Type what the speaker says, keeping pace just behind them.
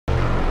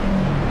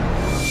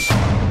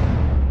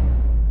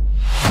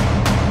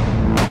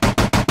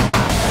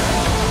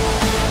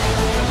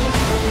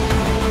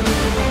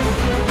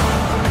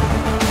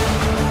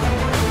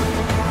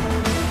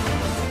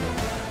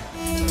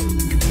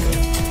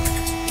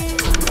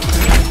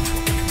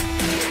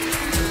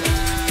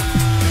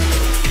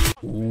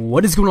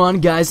What is going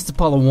on, guys? It's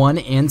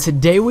Apollo1, and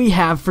today we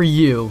have for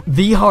you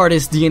the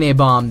hardest DNA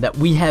bomb that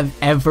we have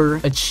ever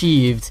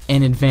achieved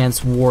in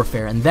Advanced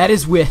Warfare, and that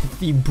is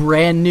with the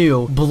brand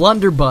new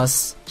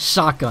Blunderbuss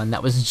shotgun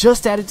that was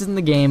just added to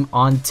the game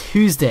on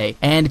Tuesday.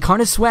 And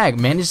Carnage Swag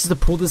manages to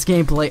pull this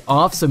gameplay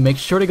off, so make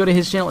sure to go to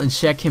his channel and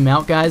check him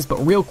out, guys.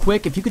 But real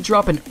quick, if you could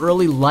drop an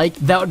early like,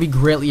 that would be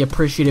greatly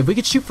appreciated. If we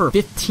could shoot for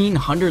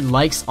 1,500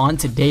 likes on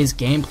today's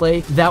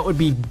gameplay, that would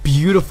be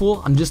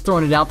beautiful. I'm just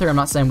throwing it out there. I'm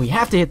not saying we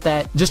have to hit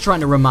that, just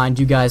trying to remind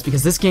you guys,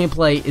 because this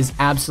gameplay is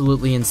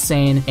absolutely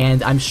insane,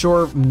 and I'm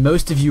sure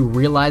most of you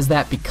realize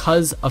that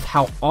because of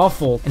how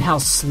awful and how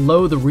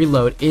slow the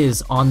reload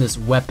is on this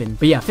weapon.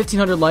 But yeah,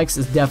 1,500 likes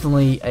is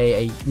definitely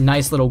a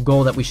nice little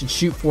goal that we should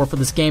shoot for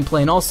this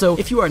gameplay. And also,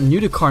 if you are new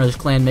to Carnage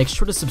Clan, make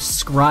sure to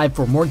subscribe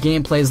for more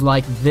gameplays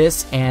like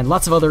this and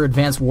lots of other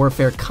Advanced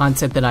Warfare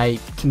content that I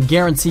can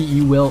guarantee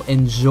you will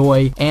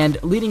enjoy.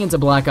 And leading into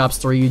Black Ops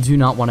 3, you do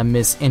not want to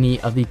miss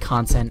any of the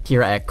content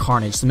here at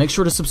Carnage, so make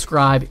sure to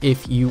subscribe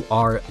if you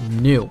are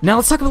new. Now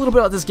let's talk a little bit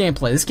about this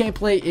gameplay. This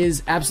gameplay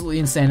is absolutely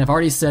insane. I've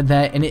already said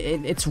that, and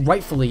it's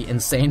rightfully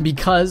insane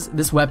because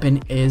this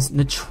weapon is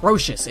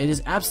atrocious. It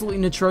is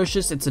absolutely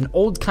atrocious. It's an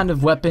old kind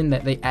of weapon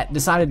that they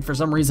decided for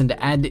some reason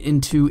to add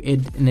into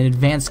an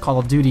advanced Call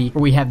of Duty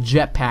where we have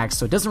jetpacks,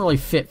 so it doesn't really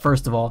fit.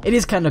 First of all, it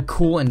is kind of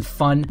cool and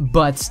fun,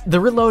 but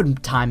the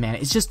reload time, man,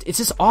 it's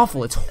just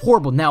awful. It's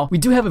horrible. Now, we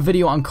do have a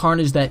video on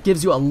Carnage that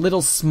gives you a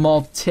little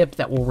small tip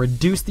that will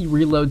reduce the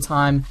reload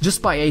time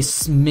just by a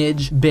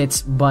smidge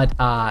bit, but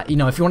you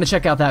know, if you want to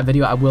check out that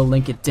video, I will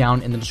link it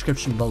down in the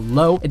description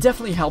below. It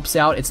definitely helps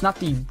out. It's not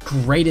the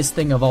greatest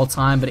thing of all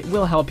time, but it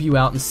will help you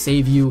out and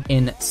save you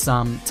in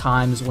some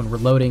times when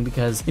reloading,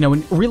 because, you know,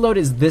 when reload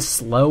is this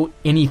slow,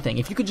 anything,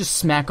 if you could just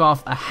smack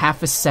off a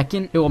half a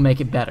second, it will make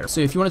it better. So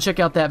if you want to check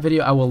out that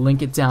video, I will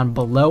link it down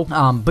below.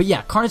 But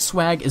yeah, Carnage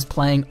Swag is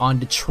playing on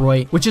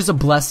Detroit, which is a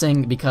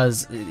blessing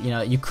because, you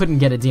know, you couldn't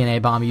get a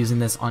DNA bomb using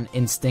this on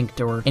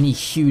Instinct or any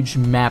huge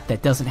map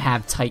that doesn't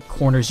have tight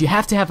corners. You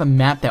have to have a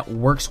map that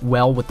works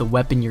well with the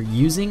weapon you're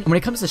using. And when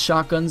it comes to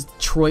shotguns,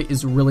 Detroit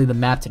is really the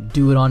map to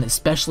do it on,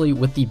 especially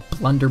with the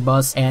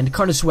Blunderbuss. And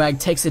Carnage Swag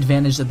takes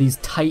advantage of these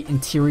tight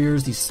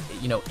interiors, these,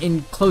 you know,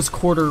 in close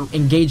quarter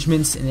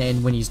engagements,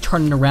 and when he's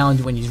turning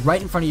around, when he's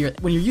right in front of you,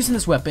 when you're using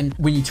this weapon,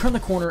 when you turn the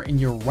corner and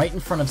you're right in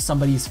front of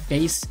somebody's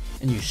face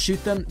and you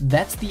shoot them,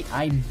 that's the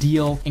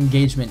ideal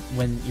engagement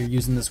when you're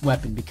using this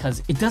weapon,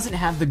 because it doesn't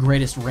have the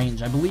greatest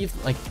range. I believe,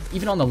 like,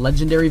 even on the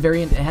legendary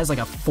variant, it has like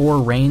a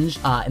 4 range,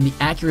 and the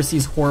accuracy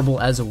is horrible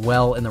as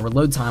well, and the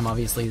reload time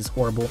obviously is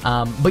horrible.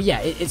 But yeah,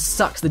 it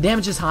sucks. The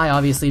damage is high,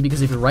 obviously,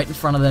 because if you're right in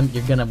front of them,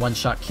 you're gonna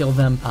one-shot kill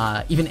them,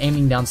 even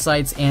aiming down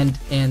sights and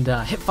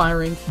hip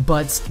firing,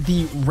 but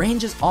the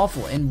range is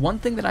awful. And one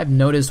thing that I've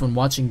noticed when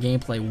watching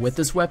gameplay with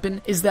this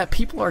weapon is that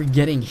people are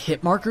getting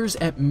hit markers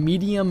at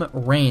medium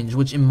range,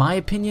 which in my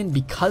opinion,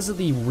 because of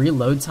the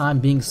reload time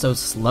being so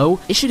slow,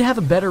 it should have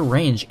a better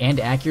range and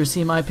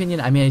accuracy, in my opinion.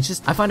 I mean, it's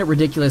just, I find it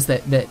ridiculous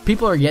that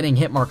people are getting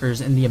hit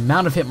markers, and the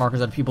amount of hit markers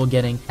that people are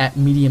getting at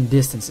medium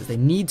distances. They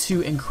need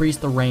to increase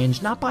the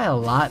range, not by a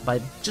lot,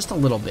 but just a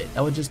little bit.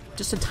 That would just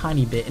a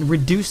tiny bit, and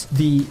reduce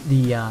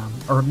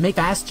or make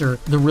faster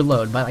the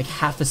reload by like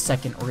half a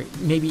second or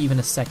maybe even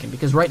a second,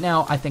 because right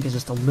now I think it's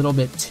just a little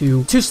bit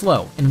too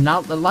slow, and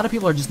not a lot of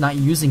people are just not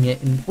using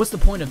it. And what's the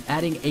point of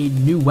adding a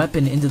new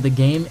weapon into the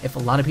game if a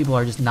lot of people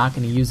are just not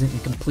going to use it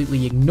and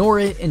completely ignore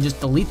it and just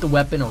delete the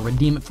weapon or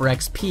redeem it for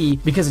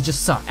XP because it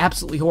just sucks?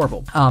 Absolutely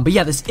horrible. But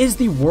yeah, this is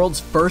the world's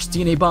first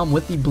DNA bomb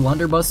with the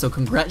Blunderbuss, so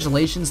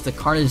congratulations to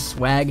Carnage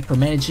Swag for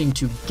managing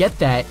to get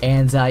that.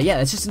 And yeah,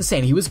 that's just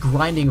insane. He was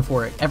grinding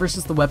for it ever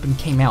since the weapon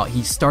came out.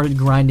 He started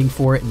grinding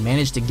for it and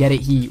managed to get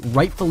it. He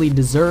rightfully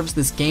deserves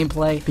this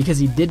gameplay because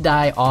he did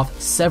die off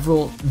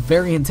several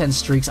very intense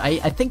streaks. I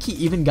think he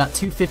even got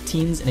 2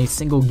 15s in a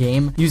single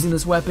game using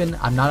this weapon.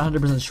 I'm not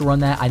 100% sure on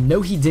that. I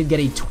know he did get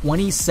a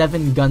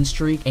 27 gun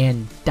streak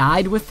and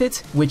died with it,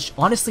 which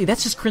honestly,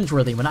 that's just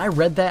cringeworthy. When I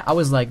read that, I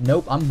was like,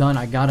 nope, I'm done.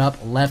 I got up,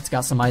 left,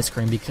 got some ice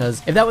cream,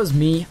 because if that was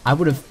me, I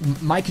would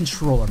have, my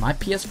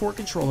PS4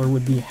 controller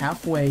would be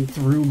halfway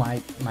through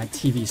my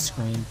TV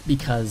screen,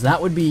 because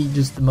that would be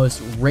just the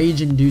most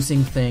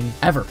rage-inducing thing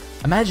ever.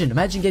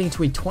 Imagine getting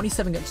to a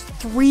 27 guns,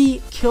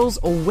 3 kills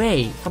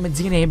away from a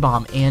DNA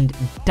bomb and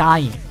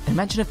dying.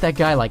 Imagine if that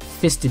guy like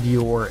fisted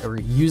you or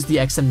used the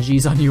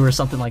XMGs on you or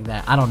something like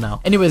that. I don't know.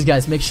 Anyways,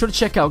 guys, make sure to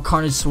check out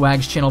Carnage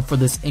Swag's channel for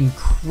this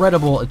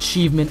incredible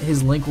achievement.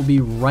 His link will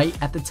be right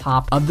at the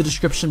top of the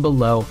description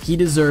below. He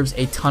deserves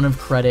a ton of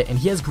credit, and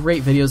he has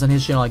great videos on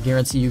his channel. I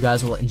guarantee you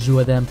guys will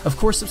enjoy them. Of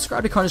course,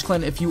 subscribe to Carnage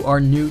Clan if you are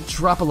new.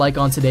 Drop a like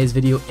on today's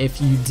video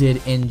if you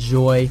did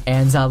enjoy.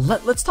 And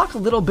let's talk a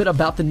little bit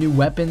about the new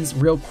weapons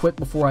real quick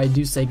before I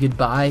do say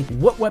goodbye.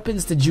 What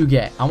weapons did you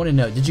get? I want to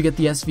know. Did you get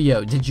the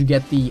SVO? Did you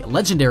get the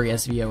legendary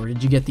SVO? Or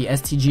did you get the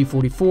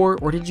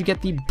STG-44? Or did you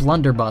get the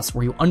Blunderbuss?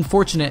 Were you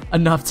unfortunate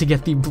enough to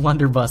get the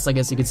Blunderbuss, I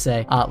guess you could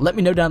say? Let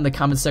me know down in the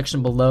comment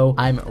section below.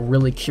 I'm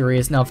really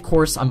curious. Now, of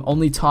course, I'm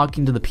only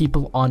talking to the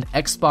people on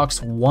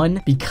Xbox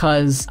One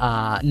because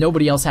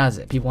nobody else has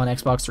it. People on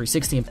Xbox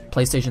 360 and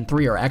PlayStation PlayStation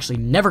 3 are actually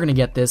never going to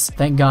get this.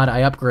 Thank God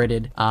I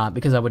upgraded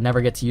because I would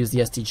never get to use the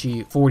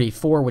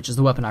STG-44, which is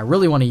the weapon I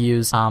really want to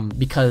use,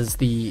 because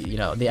the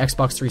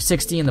Xbox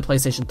 360 and the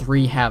PlayStation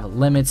 3 have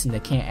limits and they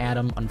can't add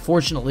them,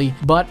 unfortunately.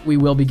 But we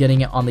will be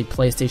getting it on the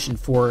PlayStation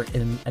 4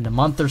 in a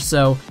month or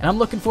so, and I'm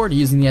looking forward to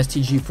using the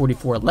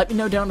STG-44. Let me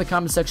know down in the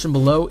comment section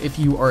below if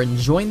you are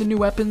enjoying the new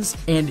weapons,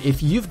 and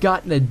if you've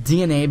gotten a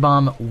DNA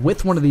bomb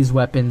with one of these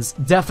weapons,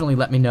 definitely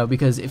let me know,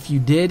 because if you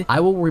did, I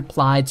will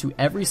reply to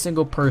every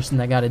single person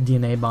that got a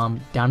DNA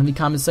bomb down in the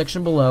comment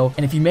section below.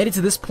 And if you made it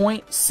to this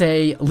point,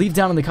 leave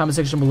down in the comment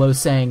section below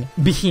saying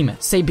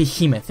Behemoth. Say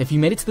Behemoth. If you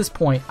made it to this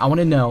point, I want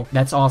to know.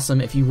 That's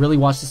awesome. If you really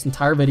watched this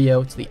entire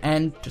video to the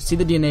end to see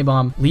the DNA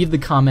bomb, leave the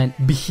comment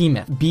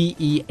Behemoth.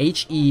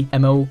 Behemoth.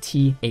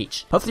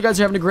 Hopefully you guys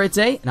are having a great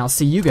day, and I'll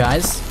see you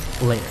guys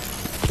later.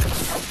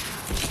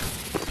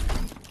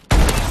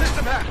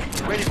 System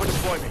hack, ready for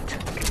deployment.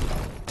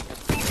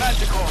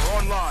 Manticore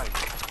online.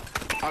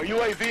 Our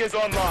UAV is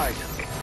online.